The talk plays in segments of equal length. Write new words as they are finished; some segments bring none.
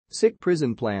Sick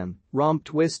prison plan, romp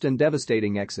twist and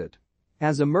devastating exit.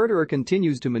 As a murderer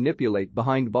continues to manipulate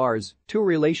behind bars, two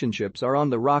relationships are on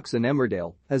the rocks in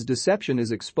Emmerdale as deception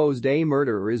is exposed. A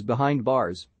murderer is behind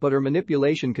bars, but her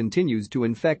manipulation continues to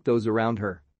infect those around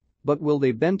her. But will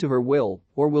they bend to her will,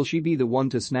 or will she be the one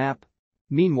to snap?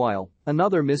 Meanwhile,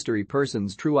 another mystery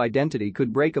person's true identity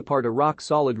could break apart a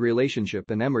rock-solid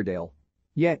relationship in Emmerdale.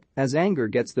 Yet, as anger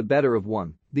gets the better of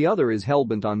one, the other is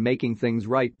hellbent on making things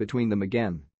right between them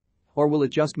again. Or will it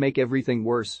just make everything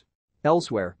worse?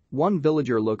 Elsewhere, one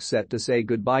villager looks set to say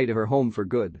goodbye to her home for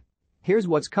good. Here's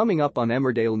what's coming up on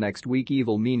Emmerdale next week.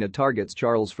 Evil Mina targets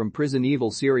Charles from prison.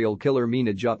 Evil serial killer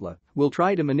Mina Jutla will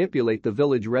try to manipulate the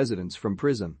village residents from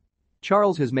prison.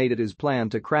 Charles has made it his plan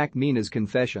to crack Mina's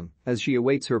confession as she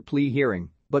awaits her plea hearing,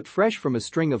 but fresh from a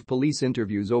string of police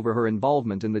interviews over her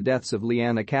involvement in the deaths of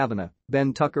Leanna Kavanagh,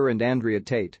 Ben Tucker and Andrea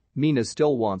Tate, Mina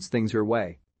still wants things her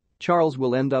way. Charles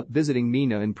will end up visiting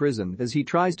Mina in prison as he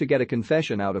tries to get a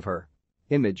confession out of her.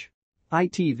 Image.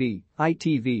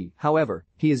 ITV. However,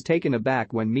 he is taken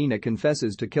aback when Mina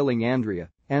confesses to killing Andrea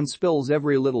and spills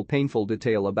every little painful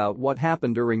detail about what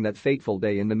happened during that fateful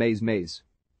day in the maze.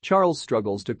 Charles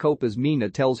struggles to cope as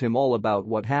Mina tells him all about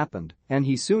what happened, and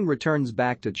he soon returns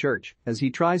back to church as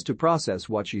he tries to process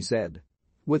what she said.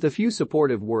 With a few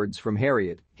supportive words from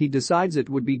Harriet, he decides it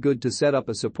would be good to set up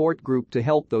a support group to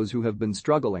help those who have been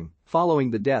struggling following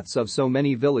the deaths of so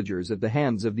many villagers at the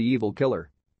hands of the evil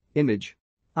killer. Image.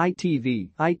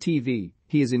 ITV.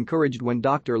 He is encouraged when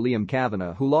Dr. Liam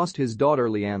Kavanagh, who lost his daughter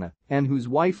Leanna and whose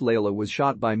wife Layla was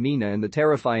shot by Mina in the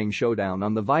terrifying showdown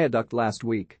on the viaduct last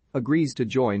week, agrees to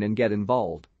join and get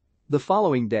involved. The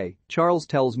following day, Charles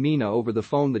tells Mina over the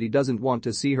phone that he doesn't want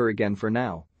to see her again for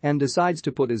now and decides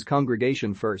to put his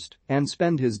congregation first and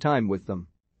spend his time with them.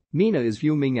 Mina is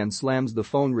fuming and slams the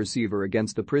phone receiver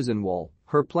against the prison wall,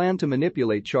 her plan to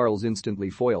manipulate Charles instantly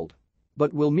foiled.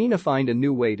 But will Mina find a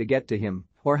new way to get to him,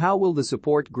 or how will the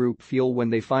support group feel when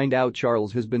they find out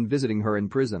Charles has been visiting her in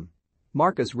prison?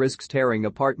 Marcus risks tearing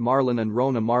apart Marlon and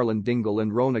Rona. Marlon Dingle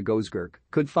and Rona Gozkirk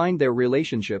could find their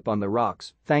relationship on the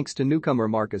rocks thanks to newcomer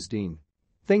Marcus Dean.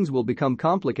 Things will become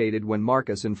complicated when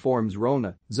Marcus informs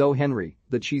Rona, Zoe Henry,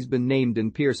 that she's been named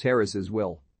in Pierce Harris's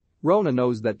will. Rona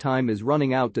knows that time is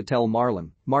running out to tell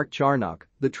Marlon, Mark Charnock,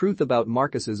 the truth about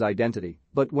Marcus's identity,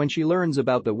 but when she learns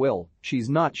about the will, she's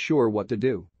not sure what to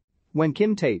do. When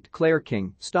Kim Tate, Claire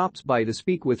King, stops by to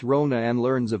speak with Rona and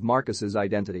learns of Marcus's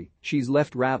identity, she's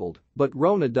left rattled, but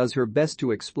Rona does her best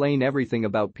to explain everything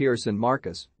about Pierce and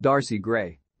Marcus. Darcy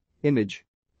Gray. Image.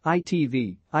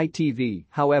 ITV.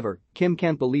 However, Kim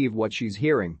can't believe what she's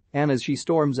hearing, and as she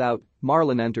storms out,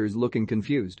 Marlon enters looking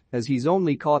confused as he's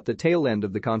only caught the tail end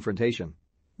of the confrontation.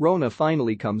 Rona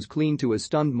finally comes clean to a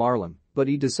stunned Marlon, but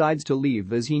he decides to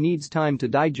leave as he needs time to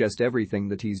digest everything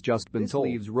that he's just been told.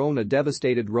 This leaves Rona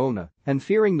devastated and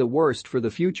fearing the worst for the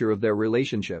future of their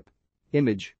relationship.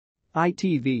 Image.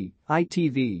 ITV.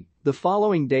 The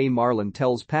following day Marlon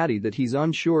tells Patty that he's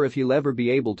unsure if he'll ever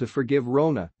be able to forgive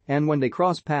Rona, and when they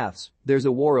cross paths, there's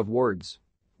a war of words.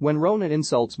 When Rona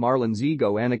insults Marlon's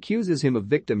ego and accuses him of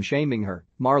victim-shaming her,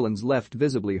 Marlon's left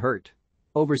visibly hurt.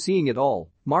 Overseeing it all,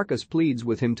 Marcus pleads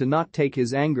with him to not take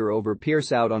his anger over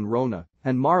Pierce out on Rona,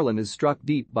 and Marlon is struck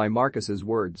deep by Marcus's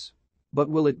words. But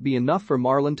will it be enough for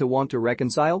Marlon to want to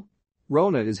reconcile?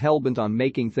 Rona is hellbent on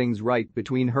making things right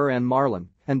between her and Marlon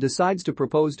and decides to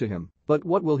propose to him, but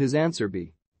what will his answer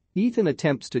be? Ethan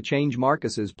attempts to change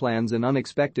Marcus's plans. An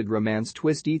unexpected romance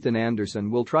twist. Ethan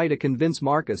Anderson will try to convince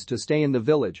Marcus to stay in the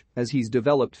village as he's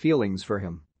developed feelings for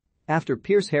him. After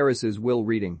Pierce Harris's will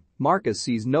reading, Marcus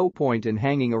sees no point in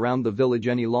hanging around the village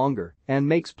any longer and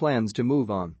makes plans to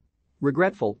move on.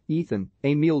 Regretful, Ethan,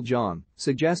 Emil John,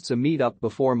 suggests a meet-up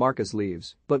before Marcus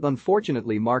leaves, but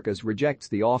unfortunately Marcus rejects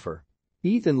the offer.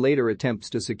 Ethan later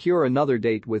attempts to secure another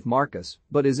date with Marcus,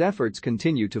 but his efforts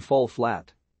continue to fall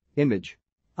flat. Image.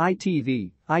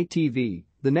 ITV.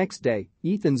 The next day,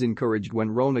 Ethan's encouraged when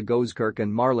Rona Gozkirk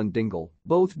and Marlon Dingle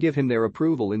both give him their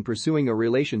approval in pursuing a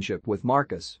relationship with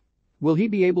Marcus. Will he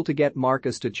be able to get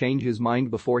Marcus to change his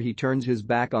mind before he turns his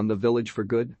back on the village for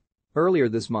good? Earlier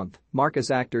this month, Marcus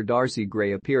actor Darcy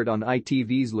Gray appeared on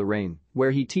ITV's Lorraine,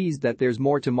 where he teased that there's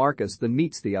more to Marcus than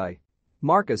meets the eye.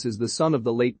 Marcus is the son of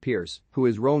the late Pierce, who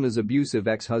is Rona's abusive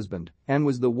ex-husband, and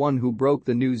was the one who broke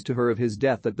the news to her of his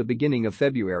death at the beginning of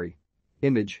February.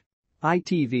 Image.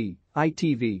 ITV.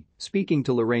 Speaking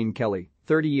to Lorraine Kelly,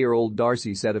 30-year-old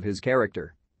Darcy said of his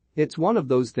character. It's one of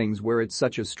those things where it's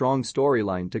such a strong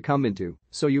storyline to come into,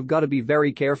 so you've got to be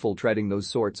very careful treading those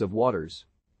sorts of waters.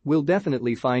 We'll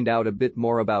definitely find out a bit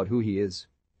more about who he is.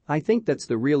 I think that's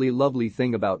the really lovely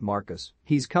thing about Marcus,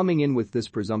 he's coming in with this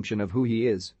presumption of who he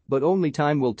is, but only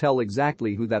time will tell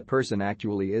exactly who that person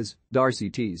actually is, Darcy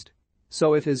teased.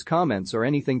 So if his comments are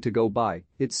anything to go by,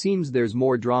 it seems there's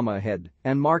more drama ahead,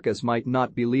 and Marcus might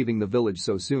not be leaving the village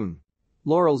so soon.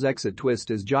 Laurel's exit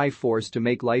twist is Jai forced to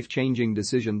make life-changing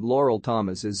decision. Laurel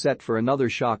Thomas is set for another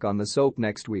shock on the soap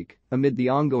next week, amid the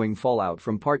ongoing fallout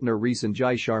from partner Reese and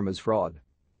Jai Sharma's fraud.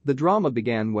 The drama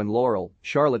began when Laurel,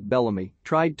 Charlotte Bellamy,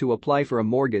 tried to apply for a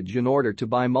mortgage in order to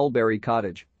buy Mulberry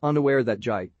Cottage, unaware that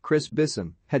Jai, Chris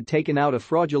Bisson, had taken out a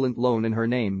fraudulent loan in her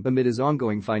name amid his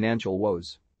ongoing financial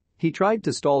woes. He tried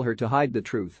to stall her to hide the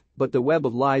truth, but the web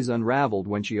of lies unraveled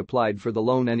when she applied for the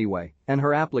loan anyway, and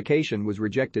her application was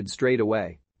rejected straight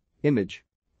away. Image.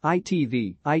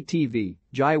 ITV.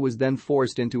 Jai was then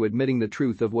forced into admitting the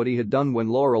truth of what he had done when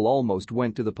Laurel almost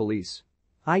went to the police.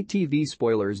 ITV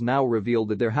spoilers now revealed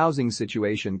that their housing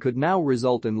situation could now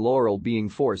result in Laurel being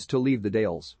forced to leave the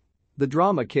Dales. The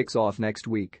drama kicks off next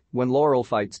week when Laurel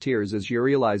fights tears as she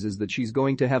realizes that she's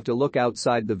going to have to look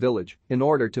outside the village in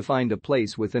order to find a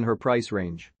place within her price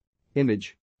range.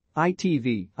 Image.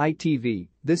 ITV.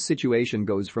 This situation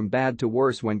goes from bad to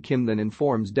worse when Kim then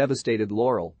informs devastated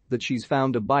Laurel that she's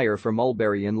found a buyer for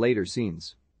Mulberry in later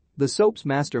scenes. The soap's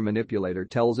master manipulator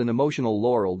tells an emotional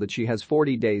Laurel that she has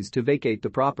 40 days to vacate the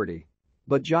property.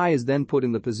 But Jai is then put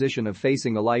in the position of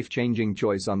facing a life-changing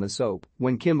choice on the soap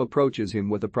when Kim approaches him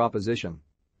with a proposition.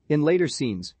 In later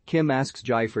scenes, Kim asks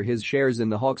Jai for his shares in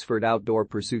the Hawksford Outdoor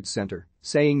Pursuits Center,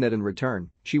 saying that in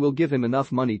return, she will give him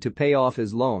enough money to pay off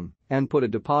his loan and put a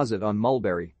deposit on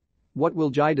Mulberry. What will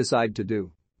Jai decide to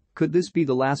do? Could this be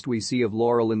the last we see of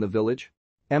Laurel in the village?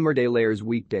 Emmerdale airs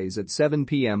weekdays at 7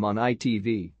 p.m. on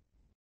ITV.